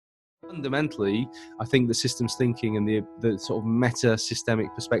Fundamentally, I think the systems thinking and the sort of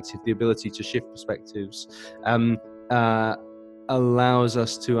meta-systemic perspective, the ability to shift perspectives, allows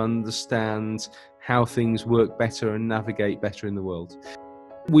us to understand how things work better and navigate better in the world.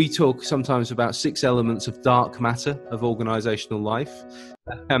 We talk sometimes about 6 elements of dark matter of organizational life.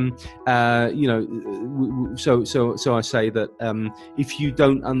 So I say that if you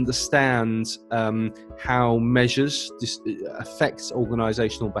don't understand how measures affect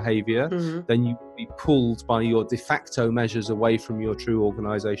organizational behavior, then you will be pulled by your de facto measures away from your true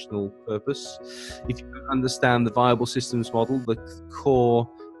organizational purpose. If you don't understand the viable systems model, the core,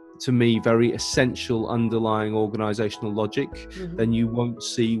 to me, very essential underlying organizational logic, then you won't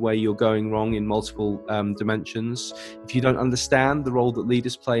see where you're going wrong in multiple dimensions. If you don't understand the role that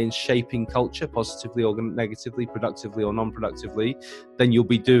leaders play in shaping culture, positively or negatively, productively or non-productively, then you'll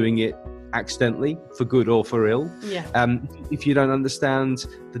be doing it accidentally, for good or for ill. If you don't understand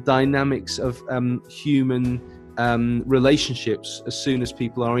the dynamics of human relationships as soon as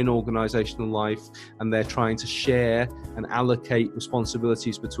people are in organizational life and they're trying to share and allocate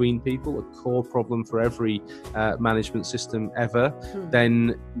responsibilities between people, a core problem for every management system ever,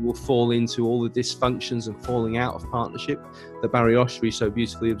 then you will fall into all the dysfunctions and falling out of partnership that Barry Oshry so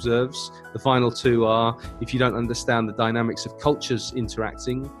beautifully observes. The final 2 are, if you don't understand the dynamics of cultures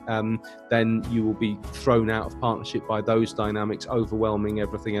interacting, then you will be thrown out of partnership by those dynamics overwhelming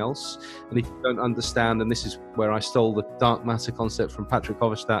everything else. And if you don't understand, and this is where I stole the dark matter concept from Patrick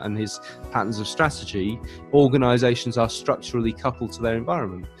Hoverstadt and his patterns of strategy, organizations are structurally coupled to their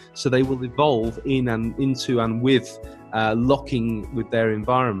environment. So they will evolve in and into and with locking with their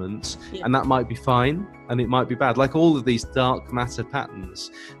environment, and that might be fine and it might be bad. Like all of these dark matter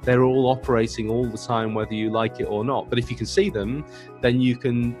patterns, they're all operating all the time, whether you like it or not. But if you can see them, then you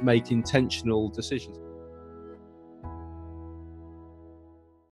can make intentional decisions.